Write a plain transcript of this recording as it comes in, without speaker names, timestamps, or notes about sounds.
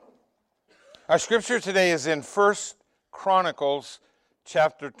Our scripture today is in 1 Chronicles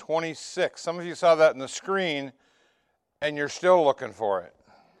chapter 26. Some of you saw that on the screen, and you're still looking for it.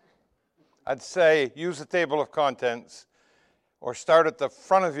 I'd say use the table of contents or start at the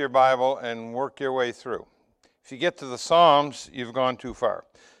front of your Bible and work your way through. If you get to the Psalms, you've gone too far.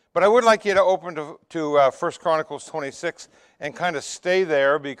 But I would like you to open to 1 Chronicles 26 and kind of stay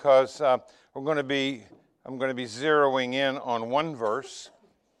there because I'm going to be zeroing in on one verse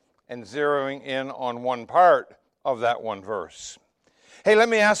and zeroing in on one part of that one verse. Hey, let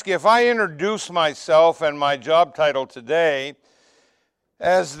me ask you, if I introduce myself and my job title today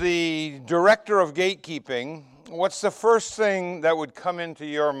as the Director of Gatekeeping, what's the first thing that would come into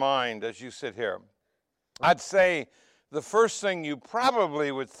your mind as you sit here? I'd say the first thing you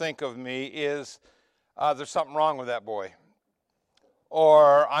probably would think of me is, there's something wrong with that boy.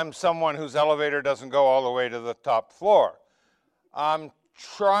 Or I'm someone whose elevator doesn't go all the way to the top floor. I'm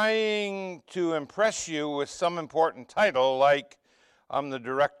trying to impress you with some important title like I'm the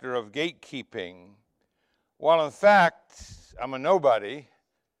Director of Gatekeeping. Well, in fact, I'm a nobody,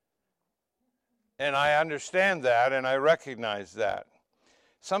 and I understand that and I recognize that.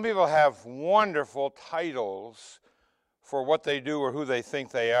 Some people have wonderful titles for what they do or who they think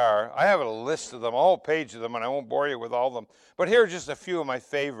they are. I have a list of them, a whole page of them, and I won't bore you with all of them. But here are just a few of my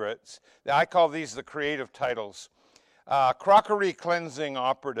favorites. I call these the creative titles. Crockery cleansing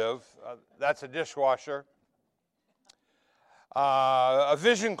operative, that's a dishwasher. A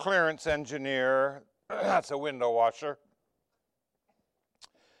vision clearance engineer, that's a window washer.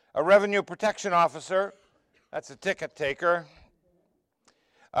 A revenue protection officer, that's a ticket taker.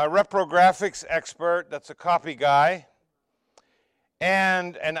 A reprographics expert, that's a copy guy.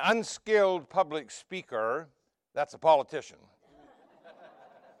 And an unskilled public speaker, that's a politician.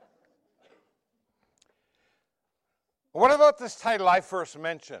 What about this title I first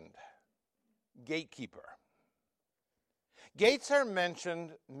mentioned? Gatekeeper. Gates are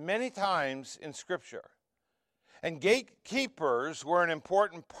mentioned many times in Scripture. And gatekeepers were an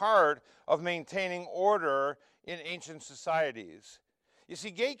important part of maintaining order in ancient societies. You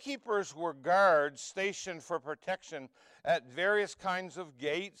see, gatekeepers were guards stationed for protection at various kinds of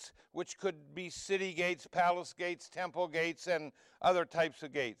gates, which could be city gates, palace gates, temple gates, and other types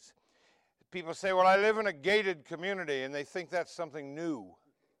of gates. People say, well, I live in a gated community, and they think that's something new.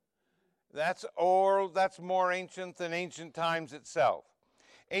 That's old, that's more ancient than ancient times itself.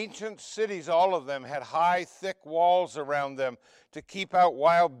 Ancient cities, all of them, had high, thick walls around them to keep out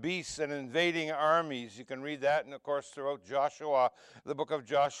wild beasts and invading armies. You can read that, and of course, throughout Joshua, the book of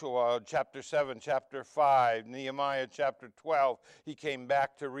Joshua, chapter 7, chapter 5, Nehemiah, chapter 12, he came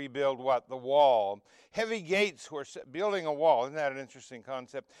back to rebuild what? The wall. Heavy gates were set, building a wall, isn't that an interesting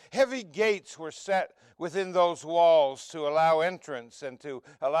concept? Heavy gates were set within those walls to allow entrance and to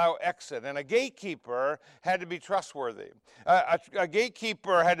allow exit, and a gatekeeper had to be trustworthy. A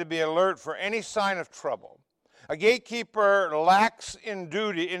gatekeeper had to be alert for any sign of trouble. A gatekeeper lax in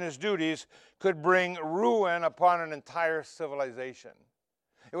his duties could bring ruin upon an entire civilization.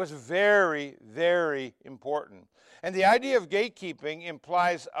 It was very, very important. And the idea of gatekeeping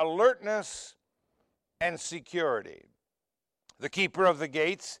implies alertness and security. The keeper of the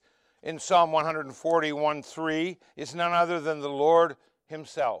gates in Psalm 141:3 is none other than the Lord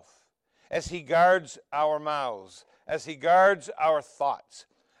himself, as he guards our mouths, as he guards our thoughts,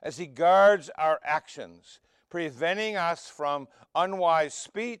 as he guards our actions, preventing us from unwise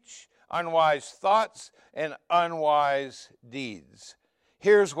speech, unwise thoughts, and unwise deeds.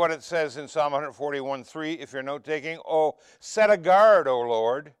 Here's what it says in Psalm 141:3, if you're note-taking. Oh, set a guard, O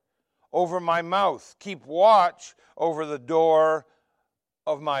Lord, over my mouth. Keep watch over the door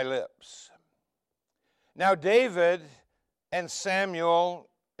of my lips. Now, David and Samuel,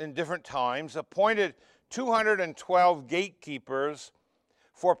 in different times, appointed 212 gatekeepers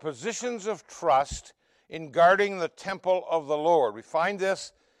for positions of trust in guarding the temple of the Lord. We find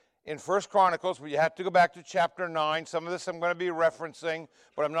this in 1 Chronicles, but you have to go back to chapter 9. Some of this I'm going to be referencing,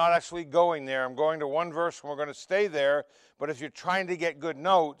 but I'm not actually going there. I'm going to one verse, and we're going to stay there. But if you're trying to get good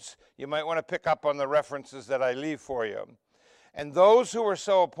notes, you might want to pick up on the references that I leave for you. And those who were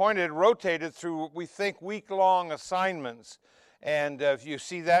so appointed rotated through, we think, week-long assignments. And if you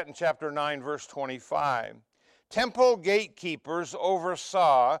see that in chapter 9, verse 25. Temple gatekeepers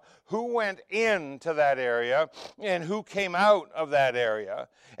oversaw who went into that area and who came out of that area.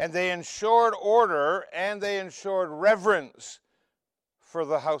 And they ensured order and they ensured reverence for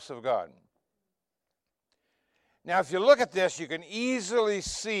the house of God. Now, if you look at this, you can easily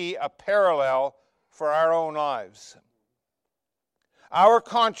see a parallel for our own lives. Our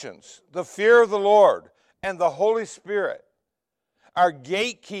conscience, the fear of the Lord, and the Holy Spirit are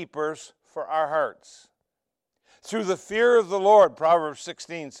gatekeepers for our hearts. Through the fear of the Lord, Proverbs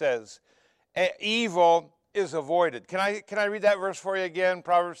 16 says, evil is avoided. Can I read that verse for you again?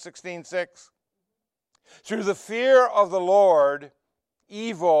 Proverbs 16:6. Through the fear of the Lord,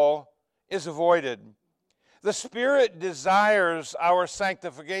 evil is avoided. The Spirit desires our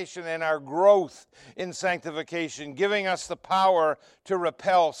sanctification and our growth in sanctification, giving us the power to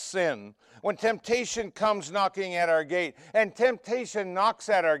repel sin. When temptation comes knocking at our gate, and temptation knocks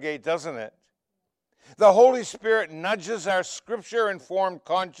at our gate, doesn't it? The Holy Spirit nudges our Scripture-informed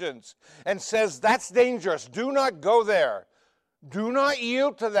conscience and says, that's dangerous. Do not go there. Do not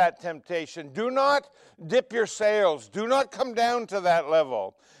yield to that temptation. Do not dip your sails. Do not come down to that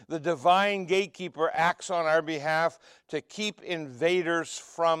level. The divine gatekeeper acts on our behalf to keep invaders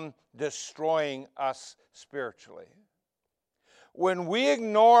from destroying us spiritually. When we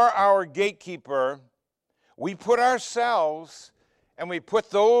ignore our gatekeeper, we put ourselves and we put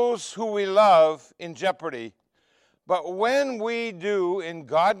those who we love in jeopardy. But when we do, in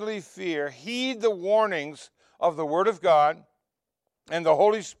godly fear, heed the warnings of the Word of God and the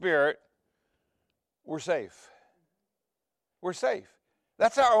Holy Spirit, we're safe. We're safe.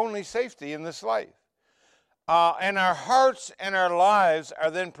 That's our only safety in this life. And our hearts and our lives are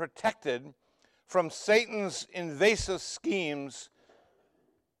then protected from Satan's invasive schemes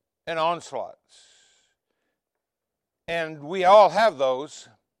and onslaughts. And we all have those.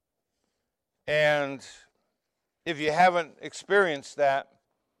 And if you haven't experienced that,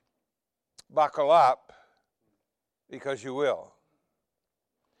 buckle up, because you will.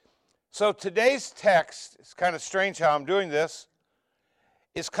 So today's text, it's kind of strange how I'm doing this,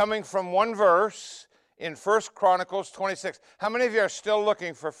 is coming from one verse in 1 Chronicles 26. How many of you are still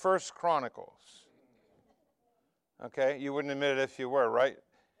looking for 1 Chronicles? Okay, you wouldn't admit it if you were, right?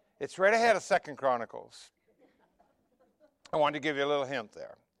 It's right ahead of 2 Chronicles. I wanted to give you a little hint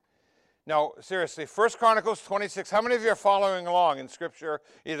there. No, seriously, 1 Chronicles 26. How many of you are following along in Scripture,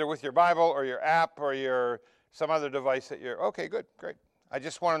 either with your Bible or your app or some other device that you're... Okay, good, great. I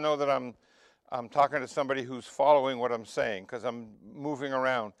just want to know that I'm talking to somebody who's following what I'm saying, because I'm moving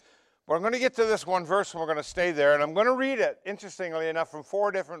around. But I'm going to get to this one verse, and we're going to stay there, and I'm going to read it, interestingly enough, from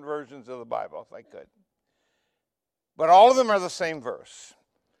 4 different versions of the Bible, if I could. But all of them are the same verse.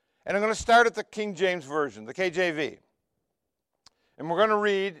 And I'm going to start at the King James Version, the KJV. And we're going to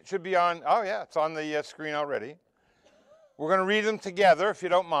read, it should be on, oh yeah, it's on the screen already. We're going to read them together, if you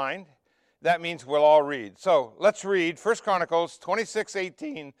don't mind. That means we'll all read. So let's read 1 Chronicles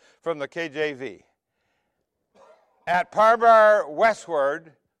 26:18 from the KJV. At Parbar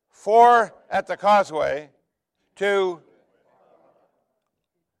westward, 4 at the Causeway, 2.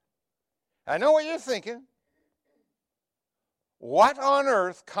 I know what you're thinking. What on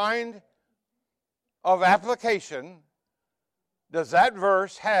earth kind of application does that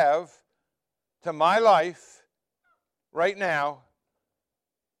verse have to my life right now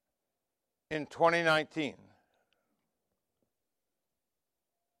in 2019?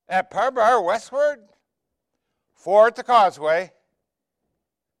 At Parbar westward, 4 at the Causeway,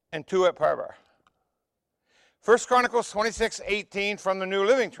 and 2 at Parbar. 1 Chronicles 26:18 from the New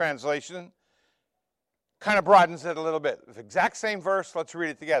Living Translation kind of broadens it a little bit. The exact same verse, let's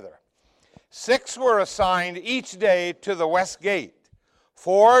read it together. 6 were assigned each day to the west gate,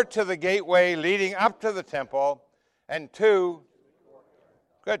 4 to the gateway leading up to the temple, and 2,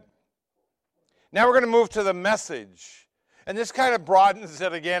 good. Now we're going to move to the Message. And this kind of broadens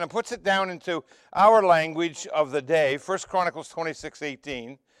it again and puts it down into our language of the day, 1 Chronicles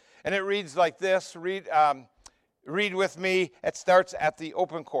 26:18. And it reads like this. Read with me. It starts at the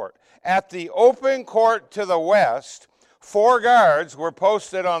open court. At the open court to the west, 4 guards were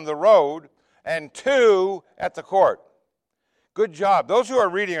posted on the road and 2 at the court. Good job. Those who are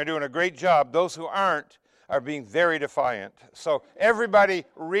reading are doing a great job. Those who aren't are being very defiant. So everybody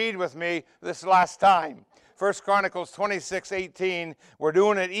read with me this last time. 1 Chronicles 26:18. We're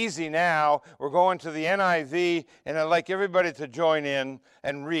doing it easy now. We're going to the NIV, and I'd like everybody to join in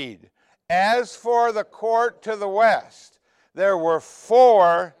and read. As for the court to the west, there were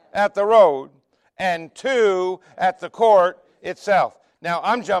 4 at the road and 2 at the court itself. Now,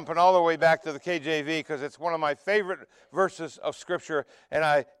 I'm jumping all the way back to the KJV because it's one of my favorite verses of Scripture, and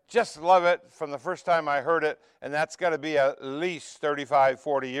I just love it from the first time I heard it, and that's got to be at least 35,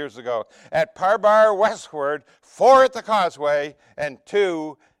 40 years ago. At Parbar westward, 4 at the Causeway, and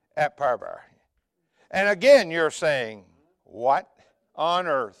 2 at Parbar. And again, you're saying, what on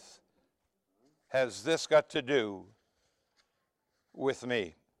earth has this got to do with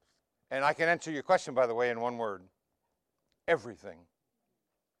me? And I can answer your question, by the way, in one word. Everything.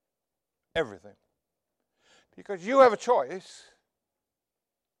 Everything. Because you have a choice.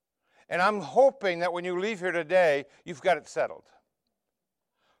 And I'm hoping that when you leave here today, you've got it settled.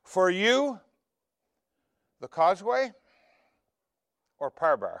 For you, the Causeway or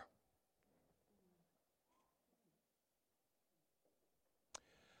Parbar?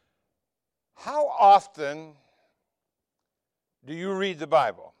 How often do you read the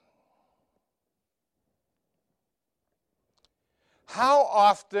Bible? How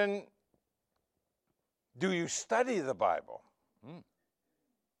often do you study the Bible?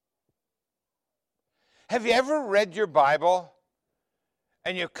 Have you ever read your Bible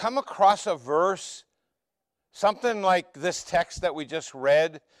and you come across a verse, something like this text that we just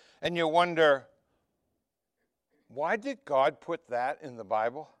read, and you wonder, why did God put that in the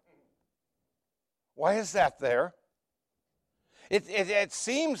Bible? Why is that there? It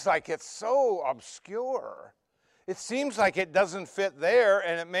seems like it's so obscure. It seems like it doesn't fit there,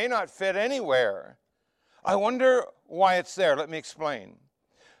 and it may not fit anywhere. I wonder why it's there. Let me explain.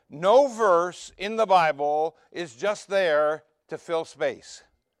 No verse in the Bible is just there to fill space.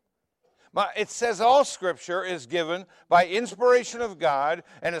 But it says all Scripture is given by inspiration of God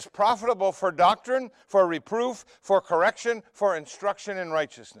and is profitable for doctrine, for reproof, for correction, for instruction in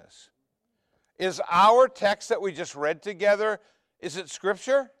righteousness. Is our text that we just read together, is it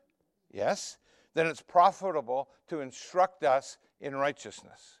Scripture? Yes. Then it's profitable to instruct us in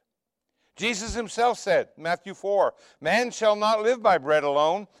righteousness. Jesus himself said, Matthew 4, man shall not live by bread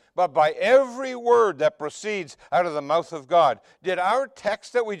alone, but by every word that proceeds out of the mouth of God. Did our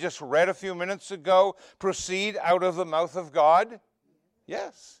text that we just read a few minutes ago proceed out of the mouth of God?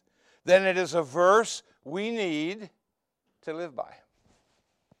 Yes. Then it is a verse we need to live by.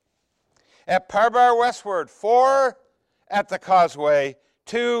 At Parbar westward, 4 at the Causeway,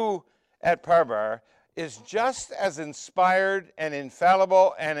 2 at Parbar, is just as inspired and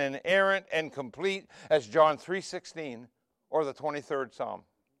infallible and inerrant and complete as John 3:16 or the 23rd Psalm.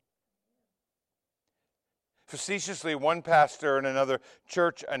 Facetiously, one pastor in another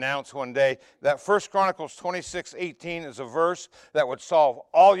church announced one day that 1 Chronicles 26:18 is a verse that would solve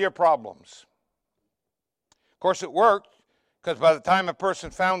all your problems. Of course, it worked, because by the time a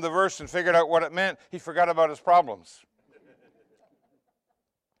person found the verse and figured out what it meant, he forgot about his problems.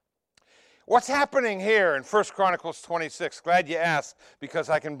 What's happening here in 1 Chronicles 26? Glad you asked, because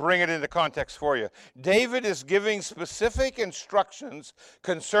I can bring it into context for you. David is giving specific instructions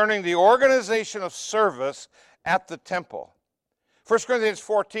concerning the organization of service at the temple. 1 Corinthians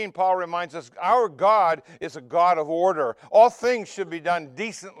 14, Paul reminds us, our God is a God of order. All things should be done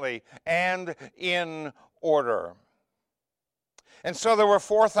decently and in order. And so there were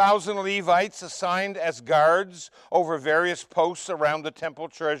 4,000 Levites assigned as guards over various posts around the temple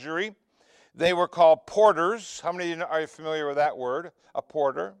treasury. They were called porters. How many of you are familiar with that word? A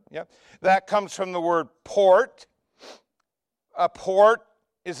porter. Yeah. That comes from the word port. A port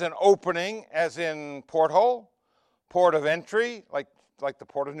is an opening, as in porthole, port of entry, like the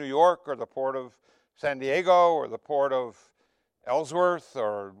port of New York or the port of San Diego or the port of Ellsworth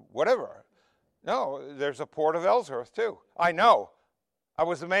or whatever. No, there's a port of Ellsworth too. I know. I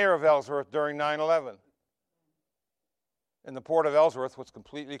was the mayor of Ellsworth during 9/11. And the port of Ellsworth was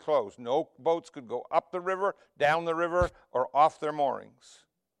completely closed. No boats could go up the river, down the river, or off their moorings.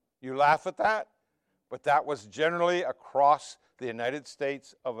 You laugh at that, but that was generally across the United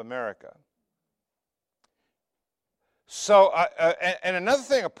States of America. So, and another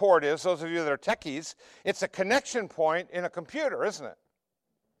thing a port is, those of you that are techies, it's a connection point in a computer, isn't it?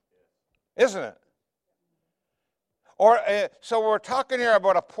 Isn't it? Or, so we're talking here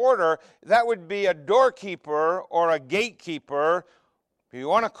about a porter. That would be a doorkeeper or a gatekeeper. If you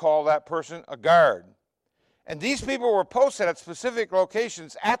want to call that person a guard. And these people were posted at specific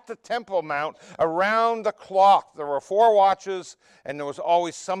locations at the Temple Mount around the clock. There were 4 watches, and there was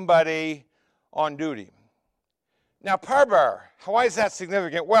always somebody on duty. Now, Parbar, why is that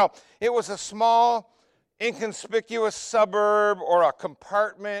significant? Well, it was a small, inconspicuous suburb or a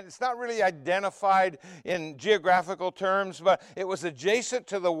compartment. It's not really identified in geographical terms, but it was adjacent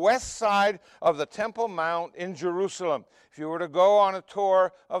to the west side of the Temple Mount in Jerusalem. If you were to go on a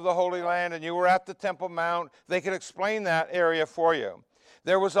tour of the Holy Land and you were at the Temple Mount, they could explain that area for you.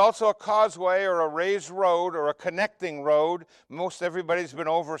 There was also a causeway or a raised road or a connecting road. Most everybody's been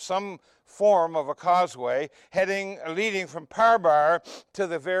over some form of a causeway, leading from Parbar to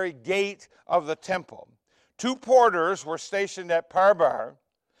the very gate of the temple. 2 porters were stationed at Parbar,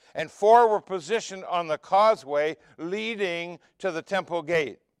 and 4 were positioned on the causeway leading to the temple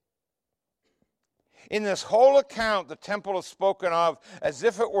gate. In this whole account, the temple is spoken of as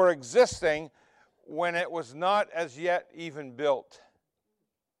if it were existing when it was not as yet even built.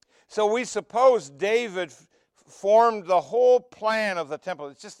 So we suppose David formed the whole plan of the temple.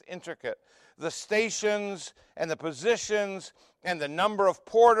 It's just intricate. The stations and the positions and the number of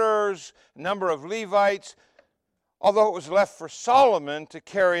porters, number of Levites, although it was left for Solomon to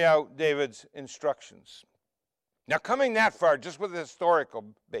carry out David's instructions. Now, coming that far, just with a historical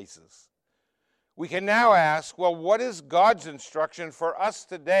basis, we can now ask, well, what is God's instruction for us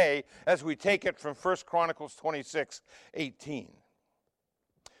today as we take it from 1 Chronicles 26:18?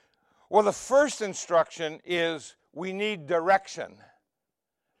 Well, the first instruction is we need direction.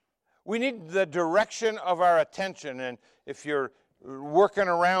 We need the direction of our attention. And if you're working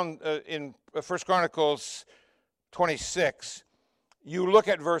around in 1 Chronicles 26, you look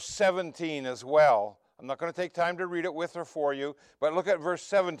at verse 17 as well. I'm not going to take time to read it with or for you, but look at verse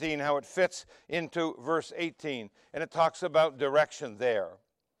 17, how it fits into verse 18. And it talks about direction there.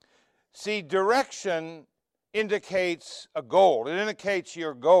 See, direction indicates a goal. It indicates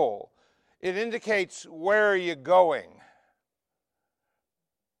your goal. It indicates where you're going.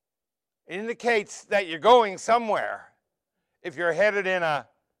 It indicates that you're going somewhere if you're headed in a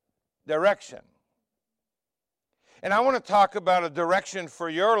direction. And I want to talk about a direction for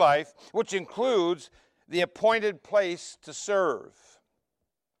your life, which includes the appointed place to serve.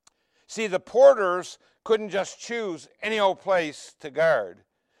 See, the porters couldn't just choose any old place to guard.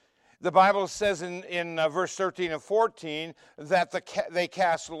 The Bible says in verse 13 and 14 that they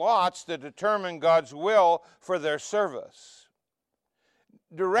cast lots to determine God's will for their service.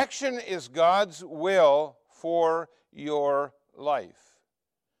 Direction is God's will for your life.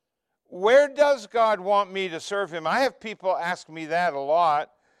 Where does God want me to serve him? I have people ask me that a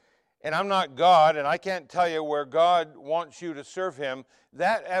lot, and I'm not God, and I can't tell you where God wants you to serve him.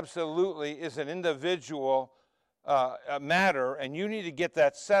 That absolutely is an individual matter, and you need to get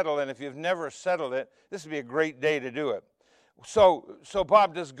that settled. And if you've never settled it, this would be a great day to do it. So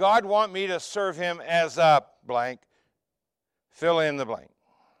Bob, does God want me to serve him as a blank? Fill in the blank.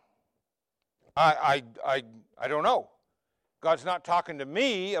 I don't know. God's not talking to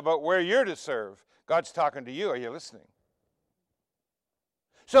me about where you're to serve. God's talking to you. Are you listening?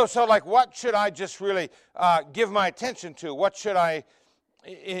 So like, what should I just really give my attention to? What should I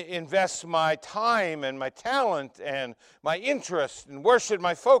invest my time and my talent and my interest, and where should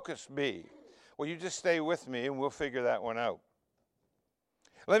my focus be? Well, you just stay with me and we'll figure that one out.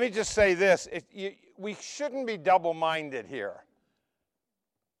 Let me just say this. We shouldn't be double-minded here,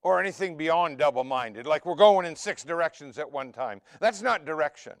 or anything beyond double-minded, like we're going in 6 directions at one time. That's not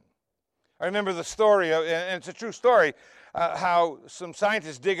direction. I remember the story, and it's a true story, how some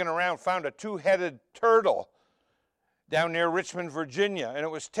scientists digging around found a 2-headed turtle down near Richmond, Virginia, and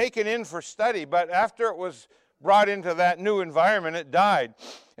it was taken in for study, but after it was brought into that new environment, it died.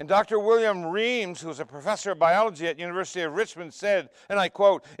 And Dr. William Reams, who was a professor of biology at University of Richmond, said, and I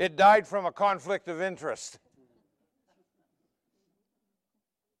quote, "It died from a conflict of interest."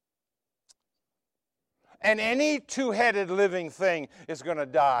 And any 2-headed living thing is going to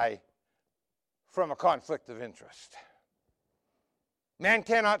die from a conflict of interest. Man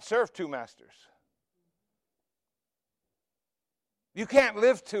cannot serve 2 masters. You can't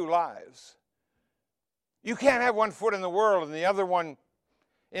live 2 lives. You can't have one foot in the world and the other one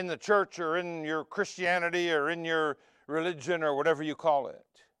in the church or in your Christianity or in your religion or whatever you call it.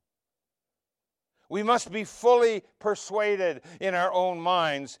 We must be fully persuaded in our own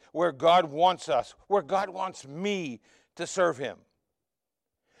minds where God wants us, where God wants me to serve him.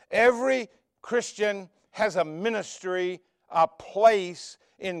 Every Christian has a ministry, a place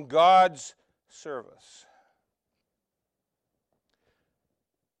in God's service.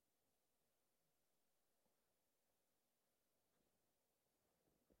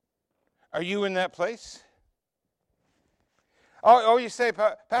 Are you in that place? Oh, you say,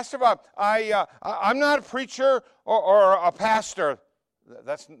 Pastor Bob, I'm not a preacher or a pastor.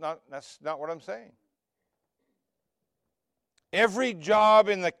 That's not what I'm saying. Every job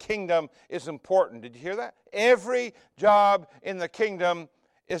in the kingdom is important. Did you hear that? Every job in the kingdom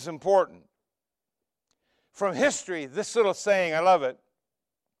is important. From history, this little saying, I love it.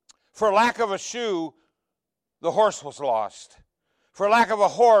 For lack of a shoe, the horse was lost. For lack of a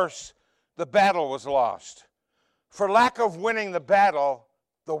horse, the battle was lost. For lack of winning the battle,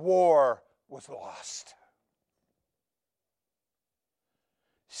 the war was lost.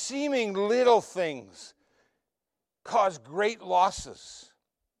 Seeming little things cause great losses.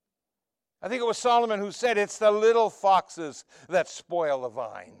 I think it was Solomon who said, "It's the little foxes that spoil the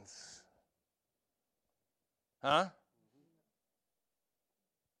vines." Huh?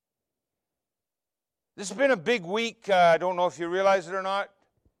 This has been a big week, I don't know if you realize it or not,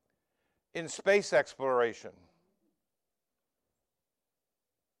 in space exploration.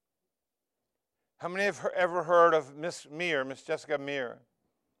 How many have ever heard of Miss Jessica Meir?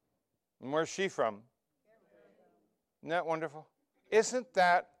 And where's she from? Isn't that wonderful? Isn't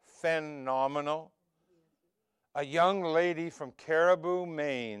that phenomenal? A young lady from Caribou,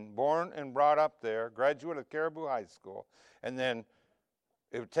 Maine, born and brought up there, graduate of Caribou High School, and then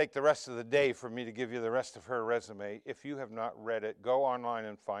it would take the rest of the day for me to give you the rest of her resume. If you have not read it, go online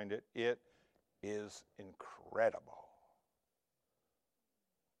and find it. It is incredible.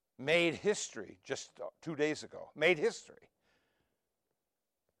 Made history just 2 days ago. Made history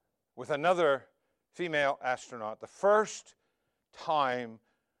with another female astronaut. The first time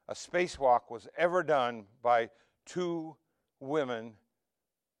a spacewalk was ever done by two women,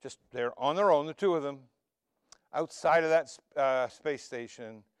 just they're on their own, the two of them, outside of that space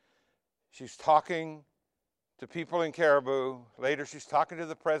station. She's talking to people in Caribou. Later, she's talking to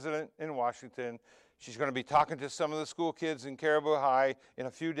the president in Washington. She's going to be talking to some of the school kids in Caribou High in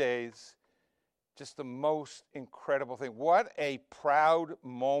a few days. Just the most incredible thing. What a proud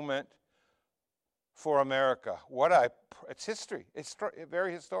moment for America. It's history. It's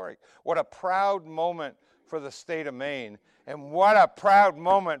very historic. What a proud moment for the state of Maine. And what a proud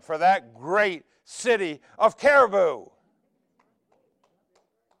moment for that great city of Caribou.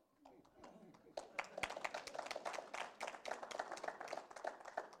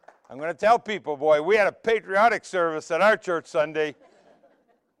 I'm going to tell people, boy, we had a patriotic service at our church Sunday.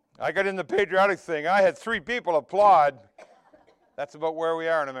 I got in the patriotic thing. I had 3 people applaud. That's about where we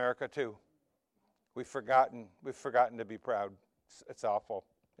are in America, too. We've forgotten to be proud. It's awful.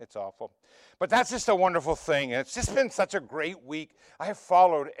 It's awful. But that's just a wonderful thing. And it's just been such a great week. I have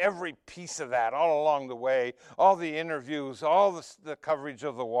followed every piece of that all along the way, all the interviews, all the coverage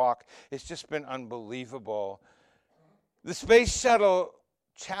of the walk. It's just been unbelievable. The Space Shuttle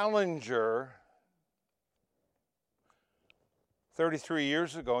Challenger, 33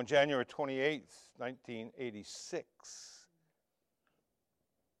 years ago, on January 28th, 1986,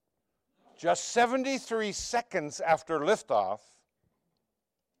 just 73 seconds after liftoff,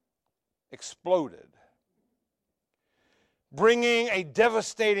 exploded, bringing a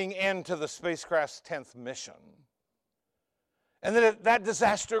devastating end to the spacecraft's 10th mission. And then that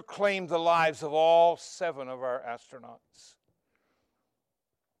disaster claimed the lives of all 7 of our astronauts.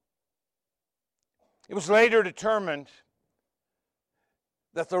 It was later determined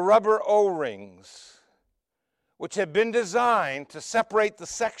that the rubber O-rings, which had been designed to separate the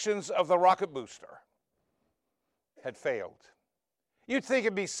sections of the rocket booster, had failed. You'd think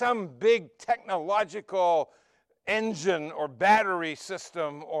it'd be some big technological engine or battery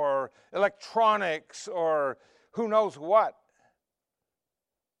system or electronics or who knows what.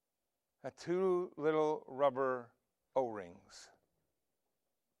 2 little rubber O-rings.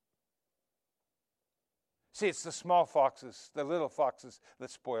 See, it's the small foxes, the little foxes that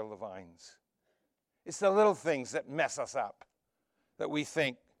spoil the vines. It's the little things that mess us up, that we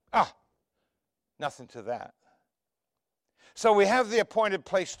think, nothing to that. So we have the appointed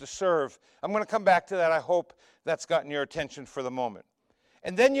place to serve. I'm going to come back to that. I hope that's gotten your attention for the moment.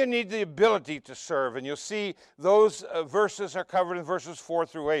 And then you need the ability to serve, and you'll see those verses are covered in verses 4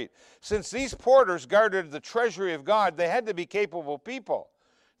 through 8. Since these porters guarded the treasury of God, they had to be capable people.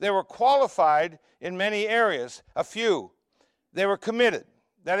 They were qualified in many areas, a few. They were committed.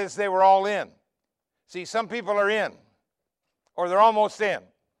 That is, they were all in. See, some people are in, or they're almost in,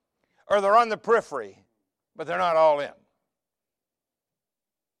 or they're on the periphery, but they're not all in.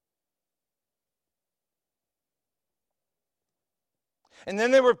 And then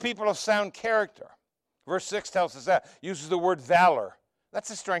there were people of sound character. Verse 6 tells us that, uses the word valor. That's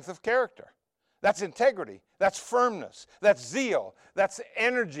the strength of character. That's integrity. That's firmness. That's zeal. That's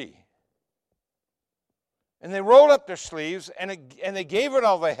energy. And they rolled up their sleeves, and they gave it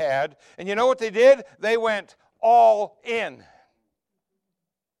all they had. And you know what they did? They went all in.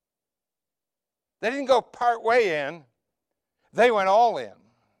 They didn't go part way in. They went all in.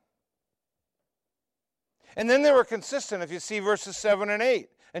 And then they were consistent, if you see verses 7 and 8.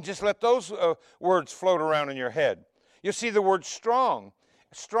 And just let those words float around in your head. You see the word strong.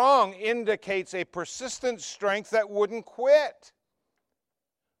 Strong indicates a persistent strength that wouldn't quit.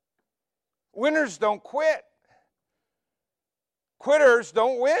 Winners don't quit. Quitters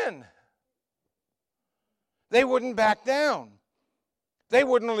don't win. They wouldn't back down. They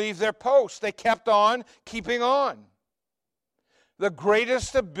wouldn't leave their post. They kept on keeping on. The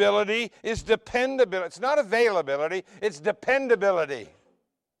greatest ability is dependability. It's not availability, it's dependability.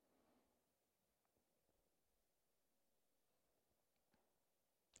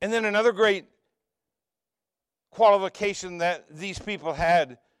 And then another great qualification that these people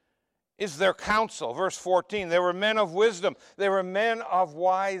had is their counsel. Verse 14, they were men of wisdom. They were men of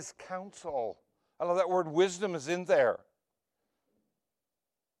wise counsel. I love that word wisdom is in there.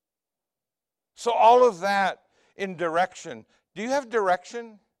 So all of that in direction. Do you have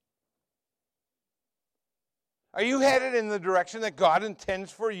direction? Are you headed in the direction that God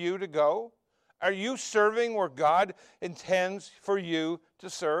intends for you to go? Are you serving where God intends for you to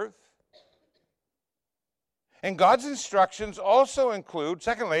serve? And God's instructions also include,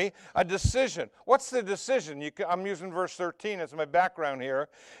 secondly, a decision. What's the decision? I'm using verse 13 as my background here.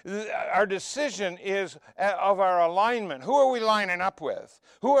 Our decision is of our alignment. Who are we lining up with?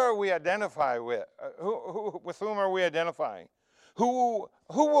 Who are we identifying with? With whom are we identifying? Who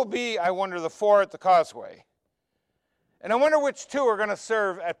will be, I wonder, the four at the Causeway? And I wonder which two are going to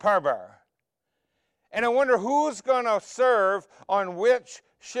serve at Parbar. And I wonder who's going to serve on which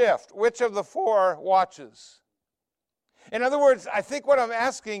shift, which of the four watches. In other words, I think what I'm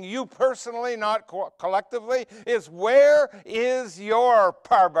asking you personally, not collectively, is where is your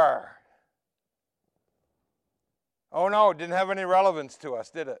Parbar? Oh no, it didn't have any relevance to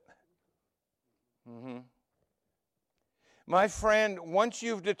us, did it? Mm-hmm. My friend, once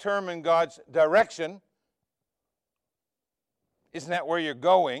you've determined God's direction, isn't that where you're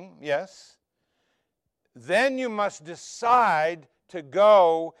going? Yes. Then you must decide to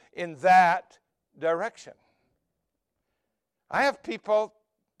go in that direction. I have people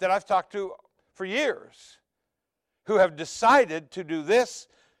that I've talked to for years who have decided to do this,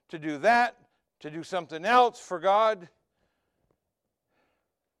 to do that, to do something else for God.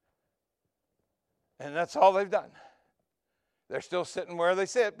 And that's all they've done. They're still sitting where they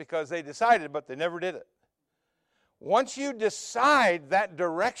sit because they decided, but they never did it. Once you decide that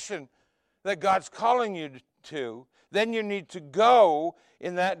direction that God's calling you to, then you need to go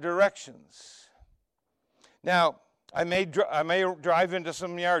in that directions. Now, I may drive into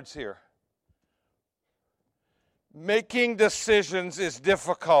some yards here. Making decisions is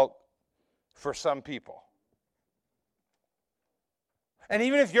difficult for some people. And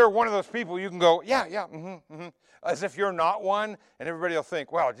even if you're one of those people, you can go, yeah, as if you're not one, and everybody will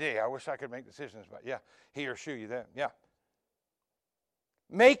think, well, gee, I wish I could make decisions, but yeah, he or she, then, yeah.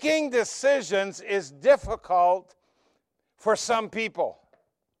 Making decisions is difficult for some people.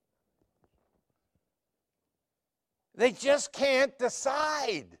 They just can't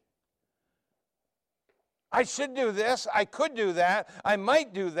decide. I should do this. I could do that. I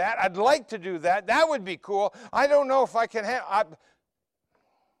might do that. I'd like to do that. That would be cool. I don't know if I can have...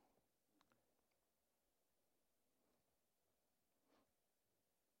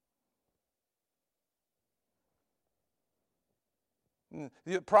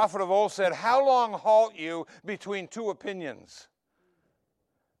 The prophet of old said, how long halt you between two opinions?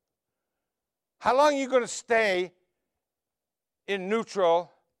 How long are you going to stay in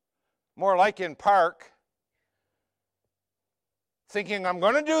neutral, more like in park, thinking I'm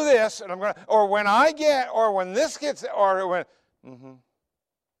going to do this, and I'm going to, or when I get, or when this gets, or when,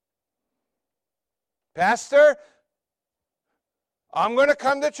 Pastor, I'm going to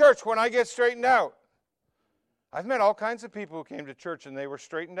come to church when I get straightened out. I've met all kinds of people who came to church and they were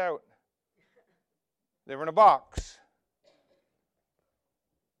straightened out. They were in a box.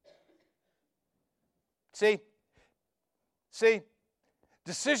 See,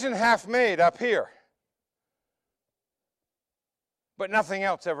 decision half made up here, but nothing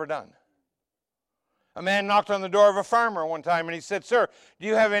else ever done. A man knocked on the door of a farmer one time and he said, sir, do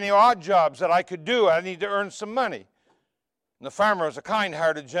you have any odd jobs that I could do? I need to earn some money. And the farmer was a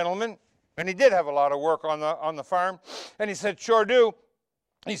kind-hearted gentleman, and he did have a lot of work on the farm. And he said, sure do.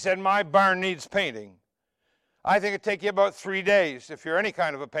 He said, my barn needs painting. I think it'd take you about 3 days if you're any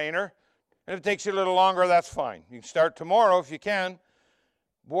kind of a painter. And if it takes you a little longer, that's fine. You can start tomorrow if you can.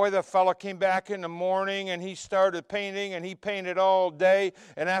 Boy, the fellow came back in the morning and he started painting, and he painted all day.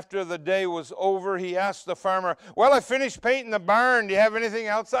 And after the day was over, he asked the farmer, well, I finished painting the barn. Do you have anything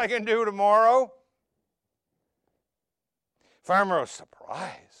else I can do tomorrow? Farmer was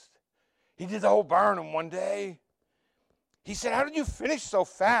surprised. He did the whole barn in one day. He said, how did you finish so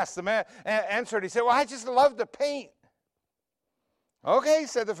fast? The man answered, he said, well, I just love to paint. Okay,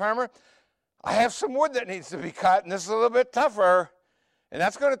 said the farmer, I have some wood that needs to be cut, and this is a little bit tougher. And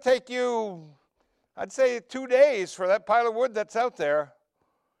that's going to take you, I'd say, 2 days for that pile of wood that's out there.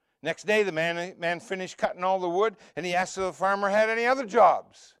 Next day, the man finished cutting all the wood, and he asked if the farmer had any other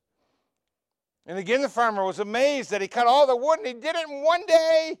jobs. And again, the farmer was amazed that he cut all the wood, and he did it in 1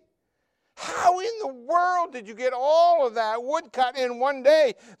 day. How in the world did you get all of that wood cut in 1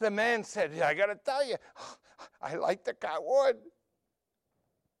 day? The man said, I got to tell you, I like to cut wood.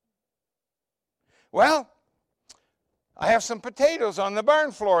 Well, I have some potatoes on the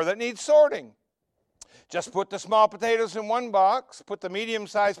barn floor that need sorting. Just put the small potatoes in one box, put the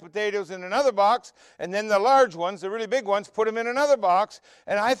medium-sized potatoes in another box, and then the large ones, the really big ones, put them in another box.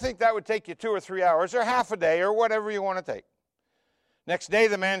 And I think that would take you 2 or 3 hours or half a day or whatever you want to take. Next day,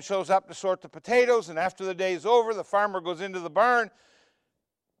 the man shows up to sort the potatoes, and after the day's over, the farmer goes into the barn,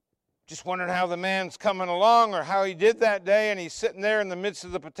 just wondering how the man's coming along or how he did that day, and he's sitting there in the midst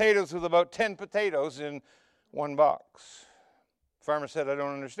of the potatoes with about 10 potatoes in one box. The farmer said, I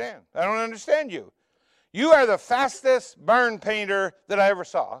don't understand. I don't understand you. You are the fastest barn painter that I ever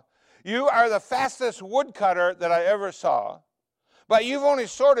saw. You are the fastest woodcutter that I ever saw. But you've only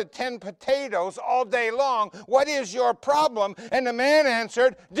sorted 10 potatoes all day long. What is your problem? And the man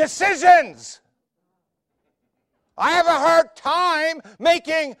answered, decisions. I have a hard time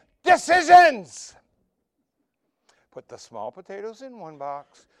making decisions. Put the small potatoes in one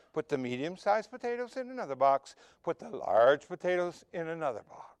box. Put the medium-sized potatoes in another box. Put the large potatoes in another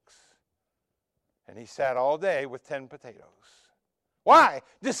box. And he sat all day with 10 potatoes. Why?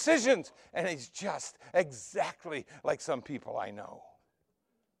 Decisions. And he's just exactly like some people I know.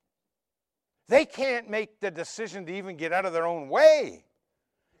 They can't make the decision to even get out of their own way.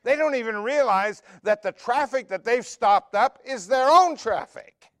 They don't even realize that the traffic that they've stopped up is their own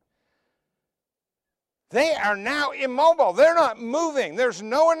traffic. They are now immobile. They're not moving. There's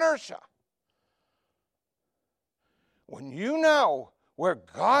no inertia. When you know where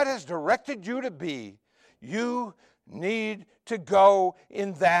God has directed you to be, you need to go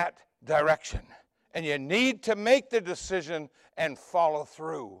in that direction. And you need to make the decision and follow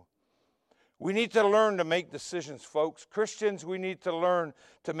through. We need to learn to make decisions, folks. Christians, we need to learn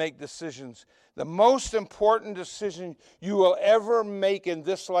to make decisions. The most important decision you will ever make in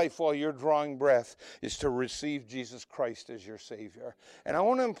this life while you're drawing breath is to receive Jesus Christ as your Savior. And I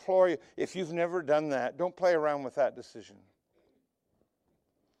want to implore you, if you've never done that, don't play around with that decision.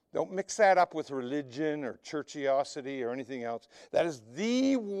 Don't mix that up with religion or churchiosity or anything else. That is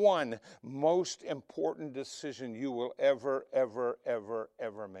the one most important decision you will ever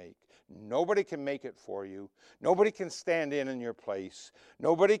make. Nobody can make it for you. Nobody can stand in your place.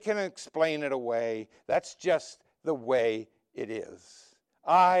 Nobody can explain it away. That's just the way it is.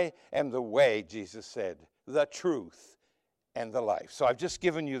 I am the way, Jesus said, the truth and the life. So I've just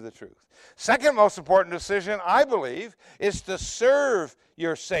given you the truth. Second most important decision, I believe, is to serve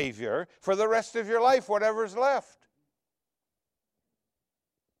your Savior for the rest of your life, whatever's left.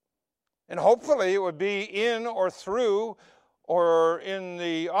 And hopefully it would be in or through or in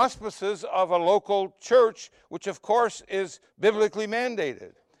the auspices of a local church, which of course is biblically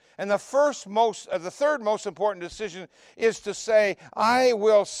mandated. And the third most important decision is to say, I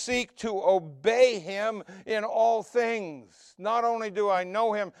will seek to obey him in all things. Not only do I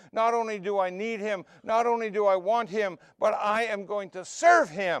know him, not only do I need him, not only do I want him, but I am going to serve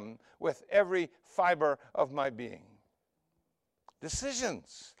him with every fiber of my being.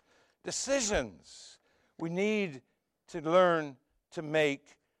 Decisions. We need to learn to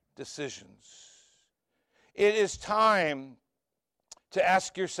make decisions. It is time to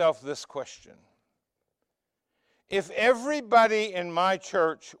ask yourself this question. If everybody in my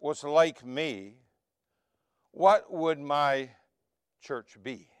church was like me, what would my church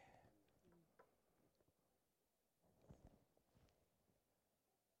be?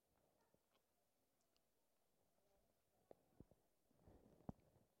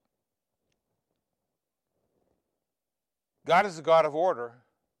 God is a God of order.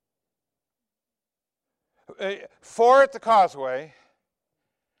 4 at the Causeway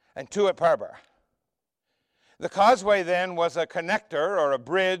and 2 at Parbar. The Causeway then was a connector or a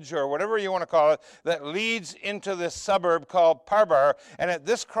bridge or whatever you want to call it that leads into this suburb called Parbar, and at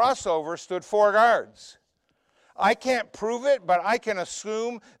this crossover stood 4 guards. I can't prove it, but I can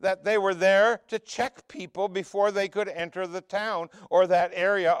assume that they were there to check people before they could enter the town or that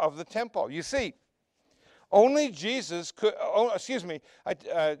area of the temple. You see, only Jesus could, only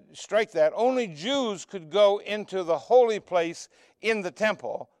Jews could go into the holy place in the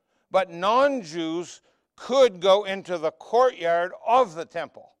temple, but non-Jews could go into the courtyard of the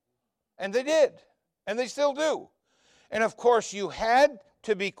temple. And they did, and they still do. And of course, you had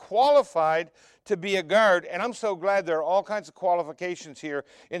to be qualified to be a guard, and I'm so glad there are all kinds of qualifications here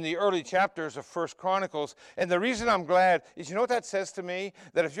in the early chapters of 1 Chronicles. And the reason I'm glad is, you know what that says to me?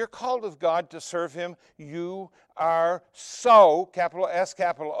 That if you're called of God to serve him, you are so, capital S,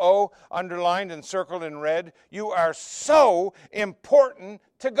 capital O, underlined and circled in red, you are so important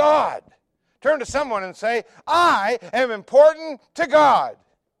to God. Turn to someone and say, I am important to God.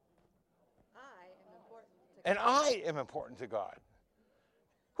 And I am important to God.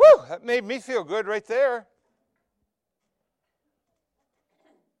 Whew, that made me feel good right there.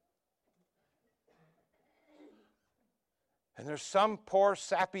 And there's some poor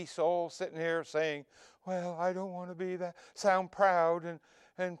sappy soul sitting here saying, well, I don't want to be that, sound proud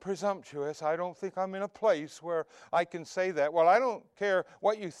and presumptuous. I don't think I'm in a place where I can say that. Well, I don't care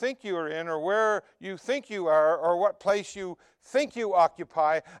what you think you are in or where you think you are or what place you think you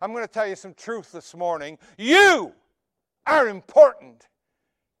occupy. I'm going to tell you some truth this morning. You are important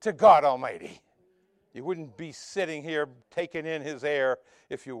to God Almighty. You wouldn't be sitting here taking in His air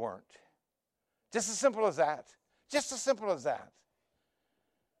if you weren't. Just as simple as that. Just as simple as that.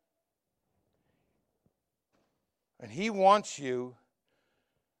 And He wants you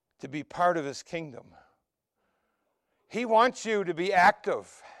to be part of His kingdom. He wants you to be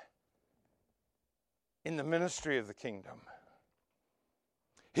active in the ministry of the kingdom.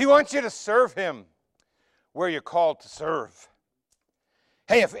 He wants you to serve Him where you're called to serve.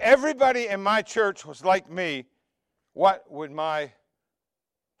 Hey, if everybody in my church was like me, what would my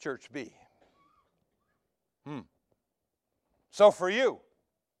church be? So for you,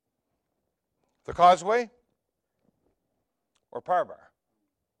 the Causeway or Parbar?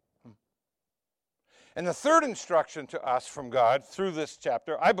 And the third instruction to us from God through this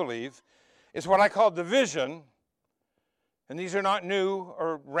chapter, I believe, is what I call division. And these are not new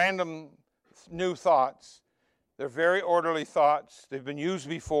or random new thoughts. They're very orderly thoughts. They've been used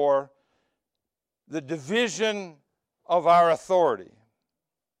before. The division of our authority.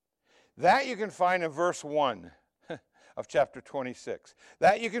 That you can find in verse 1 of chapter 26.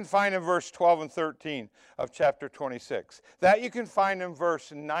 That you can find in verse 12 and 13 of chapter 26. That you can find in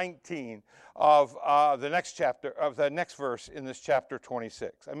verse 19 of the next chapter, of the next verse in this chapter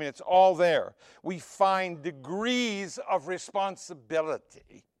 26. I mean, it's all there. We find degrees of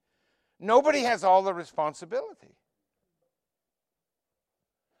responsibility. Nobody has all the responsibility.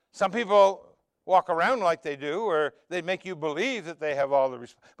 Some people walk around like they do, or they make you believe that they have all the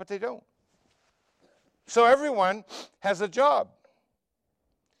responsibility, but they don't. So everyone has a job.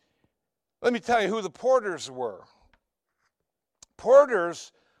 Let me tell you who the porters were.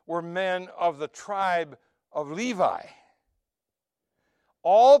 Porters were men of the tribe of Levi.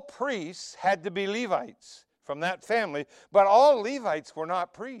 All priests had to be Levites from that family, but all Levites were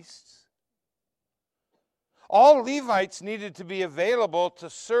not priests. All Levites needed to be available to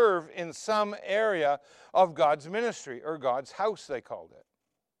serve in some area of God's ministry, or God's house, they called it.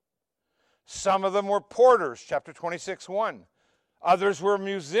 Some of them were porters, chapter 26:1. Others were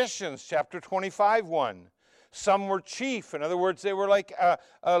musicians, chapter 25:1. Some were chief. In other words, they were like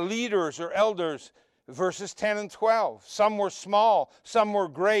leaders or elders, verses 10 and 12. Some were small. Some were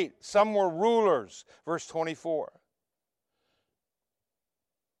great. Some were rulers, verse 24.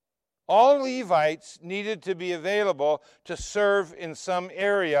 All Levites needed to be available to serve in some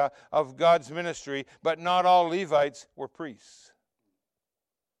area of God's ministry, but not all Levites were priests.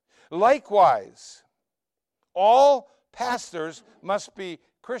 Likewise, all pastors must be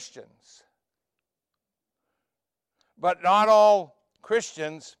Christians, but not all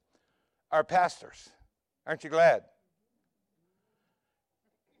Christians are pastors. Aren't you glad?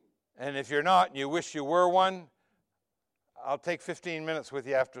 And if you're not and you wish you were one, I'll take 15 minutes with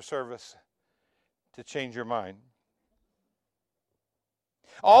you after service to change your mind.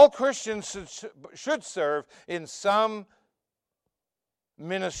 All Christians should serve in some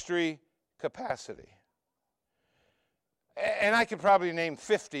ministry capacity. And I could probably name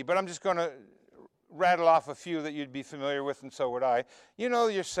 50, but I'm just going to rattle off a few that you'd be familiar with, and so would I. You know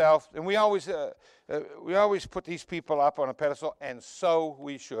yourself, and we always put these people up on a pedestal, and so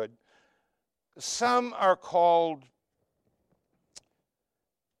we should. Some are called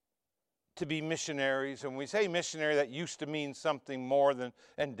to be missionaries, and when we say missionary, that used to mean something more than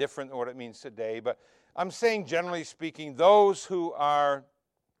and different than what it means today. But I'm saying, generally speaking, those who are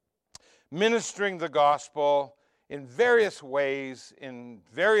ministering the gospel in various ways, in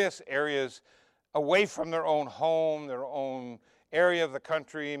various areas, away from their own home, their own area of the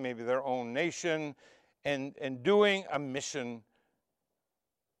country, maybe their own nation, and doing a mission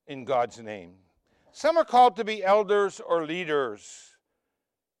in God's name. Some are called to be elders or leaders,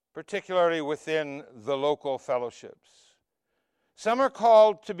 particularly within the local fellowships. Some are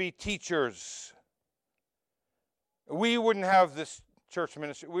called to be teachers. We wouldn't have this church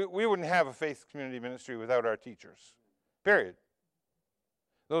ministry. We wouldn't have a faith community ministry without our teachers, period.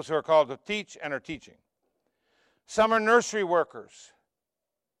 Those who are called to teach and are teaching. Some are nursery workers.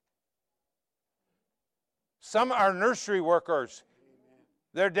 Some are nursery workers.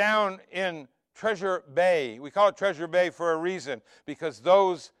 They're down in Treasure Bay. We call it Treasure Bay for a reason, because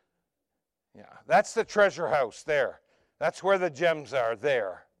that's the treasure house there. That's where the gems are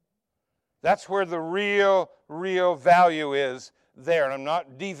there. That's where the real value is there. And I'm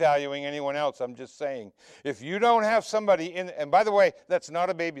not devaluing anyone else. I'm just saying, if you don't have somebody in, and by the way, that's not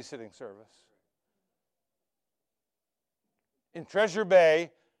a babysitting service. In Treasure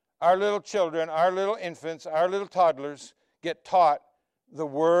Bay, our little children, our little infants, our little toddlers get taught the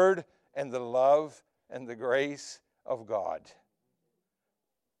Word and the love and the grace of God.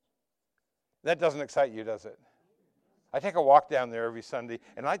 That doesn't excite you, does it? I take a walk down there every Sunday,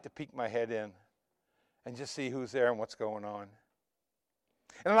 and I like to peek my head in and just see who's there and what's going on.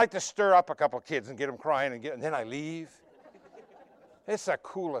 And I like to stir up a couple kids and get them crying, and then I leave. It's the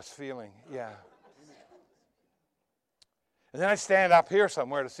coolest feeling, yeah. And then I stand up here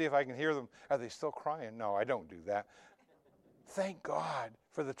somewhere to see if I can hear them. Are they still crying? No, I don't do that. Thank God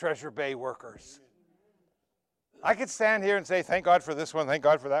for the Treasure Bay workers. I could stand here and say, thank God for this one, thank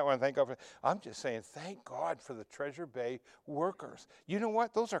God for that one, thank God for... I'm just saying, thank God for the Treasure Bay workers. You know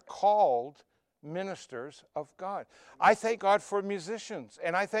what? Those are called ministers of God. I thank God for musicians,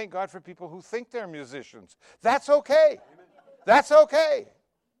 and I thank God for people who think they're musicians. That's okay. That's okay.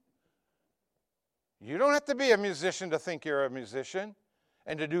 You don't have to be a musician to think you're a musician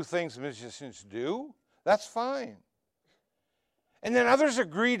and to do things musicians do. That's fine. And then others are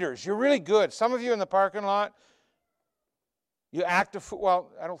greeters. You're really good. Some of you in the parking lot, you act,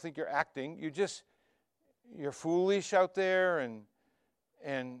 well, I don't think you're acting. You're foolish out there,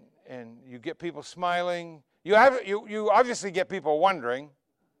 and you get people smiling. You obviously get people wondering.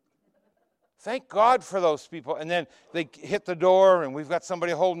 Thank God for those people. And then they hit the door, and we've got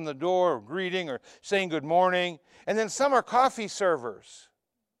somebody holding the door or greeting or saying good morning. And then some are coffee servers.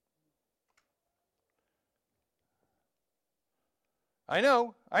 I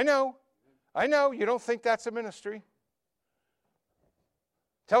know. You don't think that's a ministry.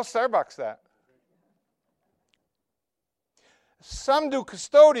 Tell Starbucks that. Some do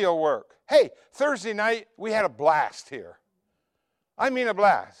custodial work. Hey, Thursday night, we had a blast here. I mean a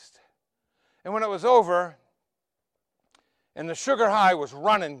blast. And when it was over, and the sugar high was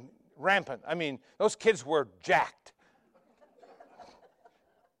running rampant, I mean, those kids were jacked.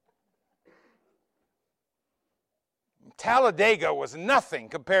 Talladega was nothing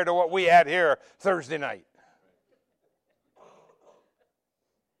compared to what we had here Thursday night.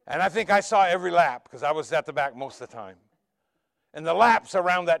 And I think I saw every lap because I was at the back most of the time. And the laps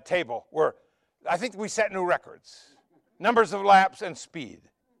around that table were, I think we set new records. Numbers of laps and speed.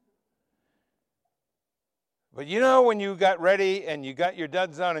 But you know, when you got ready and you got your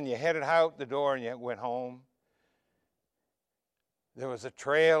duds on and you headed out the door and you went home, there was a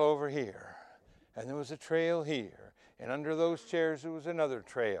trail over here, and there was a trail here, and under those chairs there was another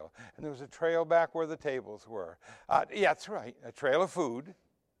trail, and there was a trail back where the tables were. Yeah, that's right, a trail of food.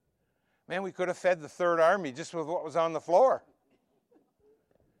 Man, we could have fed the Third Army just with what was on the floor.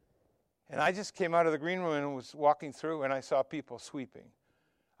 And I just came out of the green room and was walking through, and I saw people sweeping.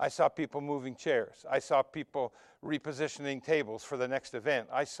 I saw people moving chairs. I saw people repositioning tables for the next event.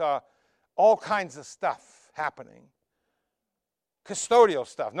 I saw all kinds of stuff happening. Custodial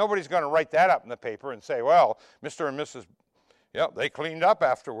stuff. Nobody's going to write that up in the paper and say, well, Mr. and Mrs., yeah, they cleaned up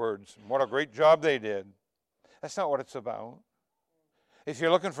afterwards. What a great job they did. That's not what it's about. If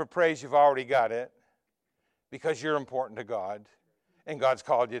you're looking for praise, you've already got it because you're important to God, and God's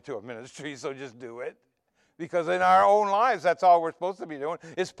called you to a ministry, so just do it. Because in our own lives, that's all we're supposed to be doing,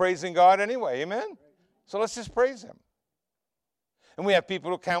 is praising God anyway, amen? So let's just praise Him. And we have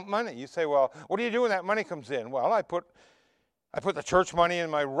people who count money. You say, well, what do you do when that money comes in? Well, I put the church money in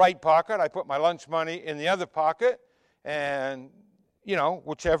my right pocket, I put my lunch money in the other pocket, and, you know,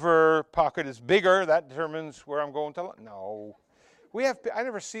 whichever pocket is bigger, that determines where I'm going to lunch. No. I've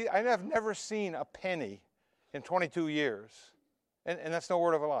never seen a penny in 22 years. And that's no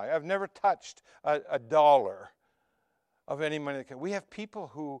word of a lie. I've never touched a dollar of any money. We have people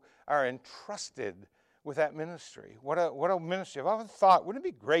who are entrusted with that ministry. What a ministry. I've often thought, wouldn't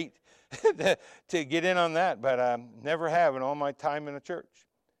it be great to get in on that? But never have in all my time in a church.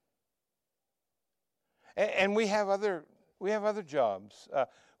 And we have other jobs.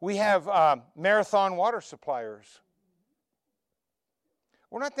 We have marathon water suppliers.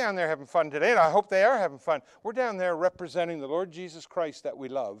 We're not down there having fun today, and I hope they are having fun. We're down there representing the Lord Jesus Christ that we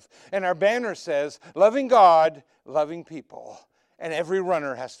love. And our banner says, loving God, loving people. And every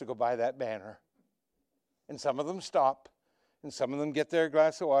runner has to go by that banner. And some of them stop, and some of them get their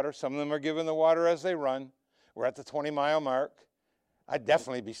glass of water. Some of them are given the water as they run. We're at the 20-mile mark. I'd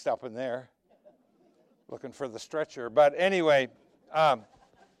definitely be stopping there, looking for the stretcher. But anyway, or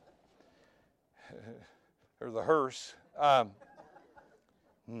the hearse.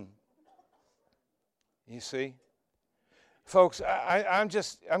 You see? Folks, I'm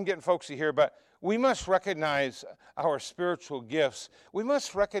getting folksy here, but we must recognize our spiritual gifts. We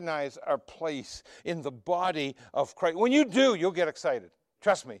must recognize our place in the body of Christ. When you do, you'll get excited.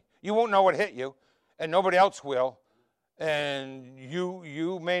 Trust me. You won't know what hit you, and nobody else will. And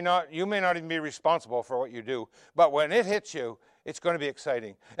you may not even be responsible for what you do. But when it hits you, it's going to be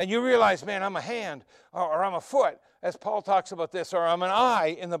exciting. And you realize, man, I'm a hand, or I'm a foot, as Paul talks about this, or I'm an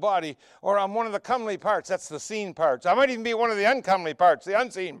eye in the body, or I'm one of the comely parts. That's the seen parts. I might even be one of the uncomely parts, the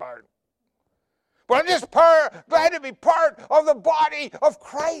unseen part. But I'm just glad to be part of the body of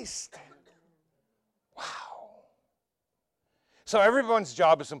Christ. Wow. So everyone's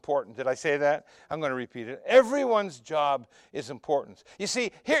job is important. Did I say that? I'm going to repeat it. Everyone's job is important. You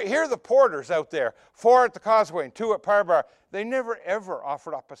see, here are the porters out there, 4 at the Causeway and 2 at Parbar. They never, ever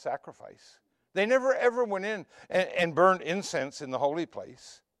offered up a sacrifice. They never, ever went in and burned incense in the holy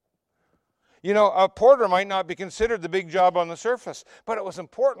place. You know, a porter might not be considered the big job on the surface, but it was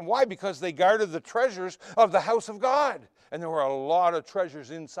important. Why? Because they guarded the treasures of the house of God. And there were a lot of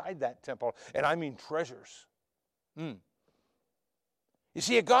treasures inside that temple. And I mean treasures. You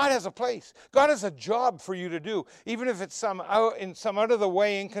see, God has a place. God has a job for you to do, even if it's in some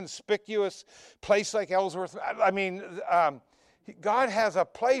out-of-the-way, inconspicuous place like Ellsworth. I mean, God has a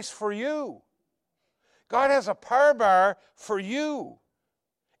place for you. God has a parbar for you.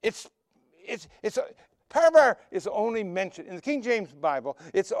 Parbar is only mentioned, in the King James Bible,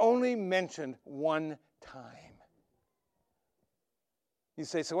 it's only mentioned one time. You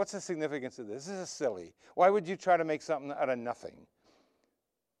say, so what's the significance of this? This is silly. Why would you try to make something out of nothing?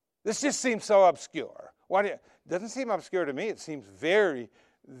 This just seems so obscure. It doesn't seem obscure to me. It seems very,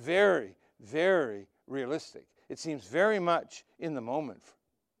 very, very realistic. It seems very much in the moment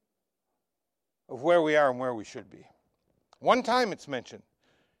of where we are and where we should be. One time it's mentioned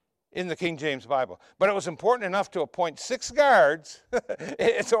in the King James Bible, but it was important enough to appoint 6 guards.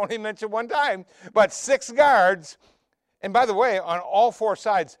 It's only mentioned one time, but 6 guards. And by the way, on all 4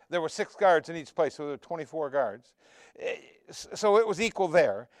 sides, there were 6 guards in each place, so there were 24 guards. So it was equal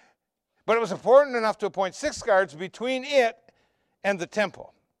there. But it was important enough to appoint 6 guards between it and the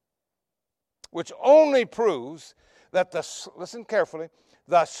temple, which only proves that, listen carefully,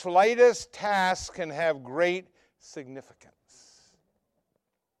 the slightest task can have great significance.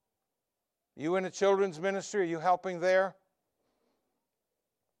 You in a children's ministry, are you helping there?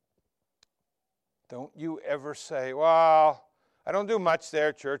 Don't you ever say, well, I don't do much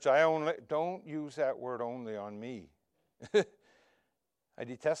there, church. Don't use that word only on me. I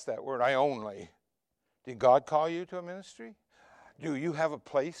detest that word, I only. Did God call you to a ministry? Do you have a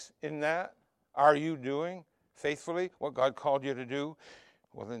place in that? Are you doing faithfully what God called you to do?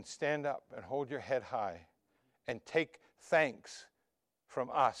 Well, then stand up and hold your head high and take thanks from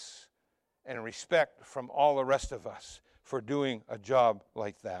us and respect from all the rest of us for doing a job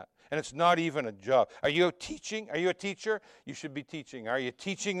like that. And it's not even a job. Are you teaching? Are you a teacher? You should be teaching. Are you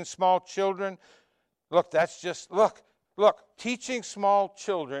teaching small children? Look, teaching small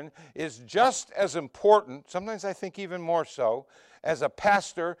children is just as important, sometimes I think even more so, as a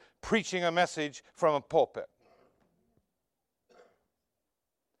pastor preaching a message from a pulpit.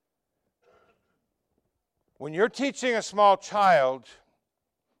 When you're teaching a small child,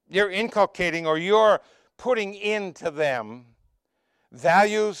 you're inculcating or you're putting into them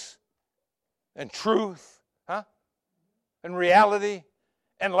values and truth, and reality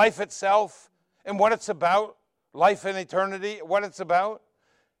and life itself and what it's about, life and eternity, what it's about,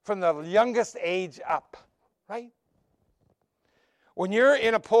 from the youngest age up, right? When you're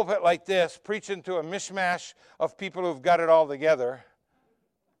in a pulpit like this, preaching to a mishmash of people who've got it all together,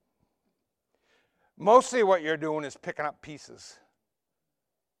 mostly what you're doing is picking up pieces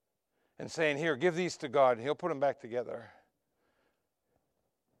and saying, here, give these to God, and He'll put them back together.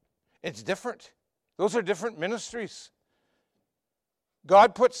 It's different. Those are different ministries.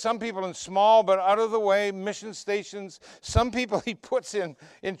 God puts some people in small but out of the way mission stations. Some people He puts in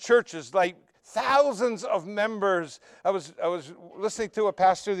churches like thousands of members. I was listening to a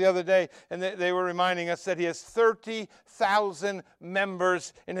pastor the other day, and they were reminding us that he has 30,000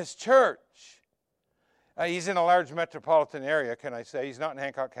 members in his church. He's in a large metropolitan area, can I say. He's not in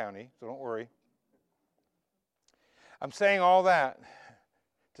Hancock County, so don't worry. I'm saying all that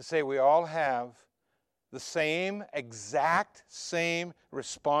to say we all have the exact same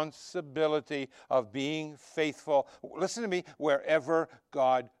responsibility of being faithful. Listen to me, wherever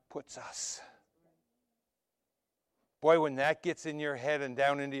God puts us. Boy, when that gets in your head and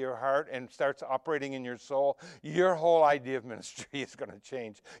down into your heart and starts operating in your soul, your whole idea of ministry is going to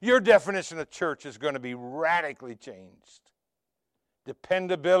change. Your definition of church is going to be radically changed.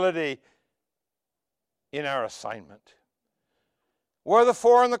 Dependability in our assignment. where the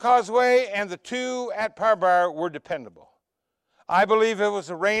 4 on the Causeway and the 2 at Parbar were dependable. I believe if it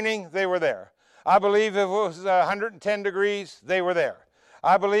was raining, they were there. I believe if it was 110 degrees, they were there.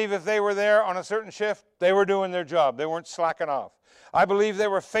 I believe if they were there on a certain shift, they were doing their job. They weren't slacking off. I believe they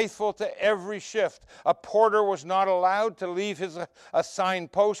were faithful to every shift. A porter was not allowed to leave his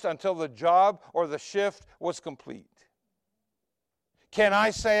assigned post until the job or the shift was complete. Can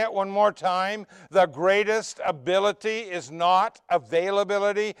I say it one more time? The greatest ability is not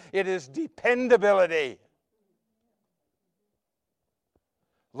availability, it is dependability.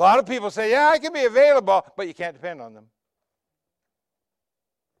 A lot of people say, yeah, I can be available, but you can't depend on them.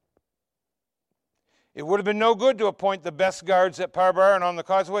 It would have been no good to appoint the best guards at Parbar and on the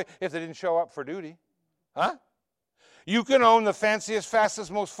Causeway if they didn't show up for duty. Huh? You can own the fanciest,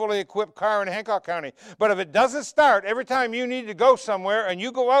 fastest, most fully equipped car in Hancock County, but if it doesn't start every time you need to go somewhere and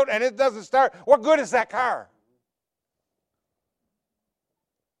you go out and it doesn't start, what good is that car?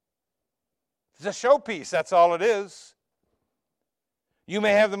 It's a showpiece, that's all it is. You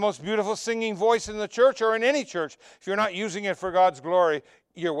may have the most beautiful singing voice in the church or in any church. If you're not using it for God's glory,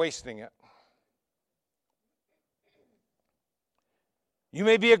 you're wasting it. You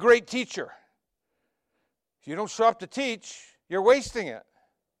may be a great teacher. If you don't show up to teach, you're wasting it.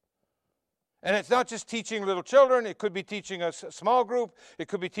 And it's not just teaching little children. It could be teaching a small group. It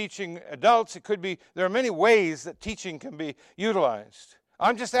could be teaching adults. There are many ways that teaching can be utilized.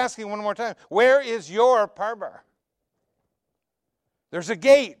 I'm just asking one more time, where is your Parbar? There's a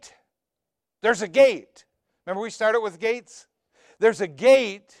gate. There's a gate. Remember we started with gates? There's a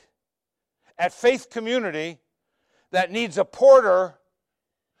gate at Faith Community that needs a porter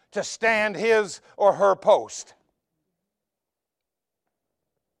to stand his or her post.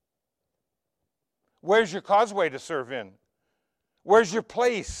 Where's your Causeway to serve in? Where's your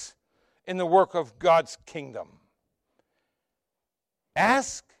place in the work of God's kingdom?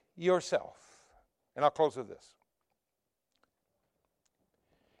 Ask yourself, and I'll close with this.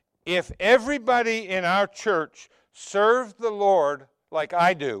 If everybody in our church served the Lord like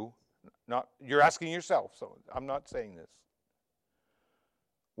I do, you're asking yourself, so I'm not saying this.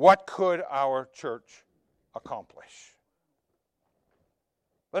 What could our church accomplish?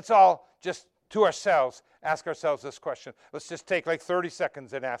 Let's all just to ourselves ask ourselves this question. Let's just take like 30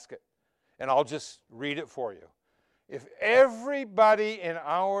 seconds and ask it. And I'll just read it for you. If everybody in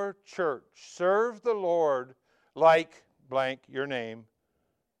our church served the Lord like blank, your name,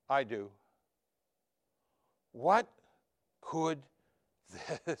 I do, what could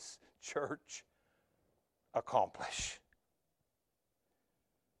this church accomplish?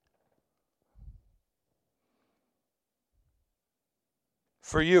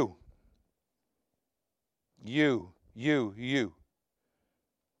 For you. The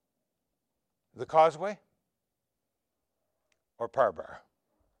Causeway or Parbar?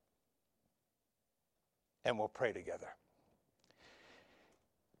 And we'll pray together.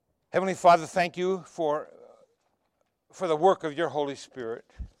 Heavenly Father, thank you for the work of your Holy Spirit.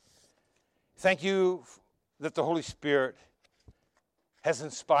 Thank you that the Holy Spirit has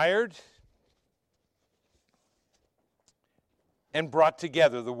inspired and brought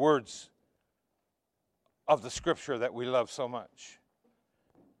together the words of the Scripture that we love so much.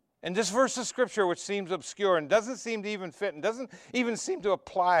 And this verse of Scripture, which seems obscure and doesn't seem to even fit and doesn't even seem to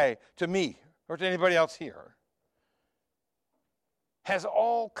apply to me or to anybody else here, has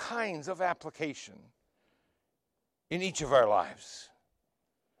all kinds of application in each of our lives.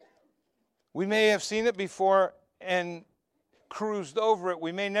 We may have seen it before and cruised over it.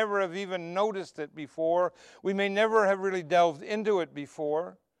 We may never have even noticed it before. We may never have really delved into it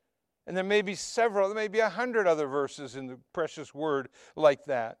before. And there may be 100 other verses in the precious word like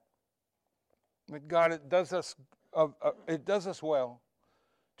that. But God, it does us well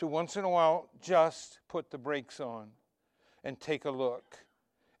to once in a while just put the brakes on and take a look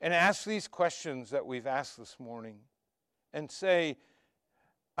and ask these questions that we've asked this morning and say,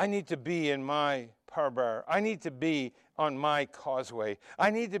 I need to be in my Parbar. I need to be on my Causeway. I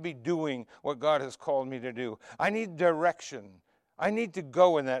need to be doing what God has called me to do. I need direction. I need to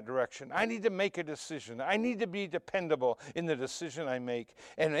go in that direction. I need to make a decision. I need to be dependable in the decision I make.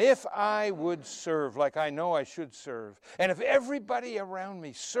 And if I would serve like I know I should serve, and if everybody around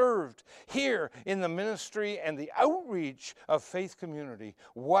me served here in the ministry and the outreach of Faith Community,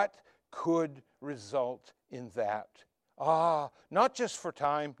 what could result in that? Not just for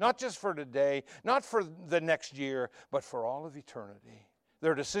time, not just for today, not for the next year, but for all of eternity.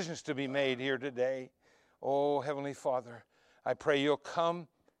 There are decisions to be made here today. Oh, Heavenly Father, I pray you'll come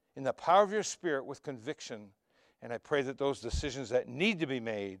in the power of your Spirit with conviction, and I pray that those decisions that need to be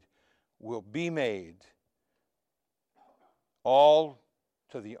made will be made all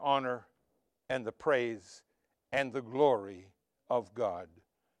to the honor and the praise and the glory of God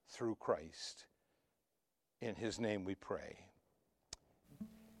through Christ. In his name we pray.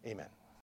 Amen.